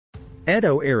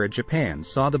Edo-era Japan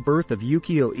saw the birth of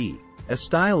ukiyo-e, a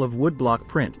style of woodblock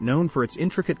print known for its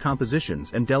intricate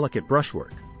compositions and delicate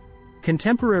brushwork.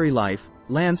 Contemporary life,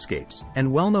 landscapes, and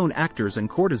well-known actors and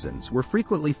courtesans were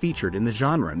frequently featured in the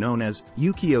genre known as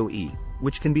ukiyo-e,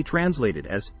 which can be translated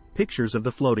as pictures of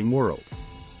the floating world.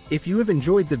 If you have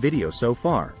enjoyed the video so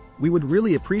far, we would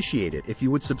really appreciate it if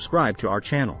you would subscribe to our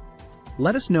channel.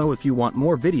 Let us know if you want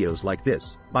more videos like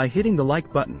this by hitting the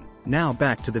like button. Now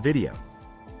back to the video.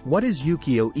 What is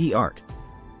ukiyo-e art?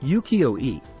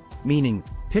 Ukiyo-e, meaning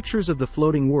pictures of the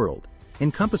floating world,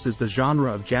 encompasses the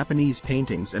genre of Japanese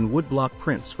paintings and woodblock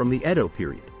prints from the Edo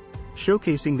period,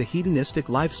 showcasing the hedonistic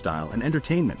lifestyle and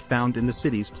entertainment found in the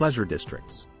city's pleasure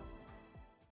districts.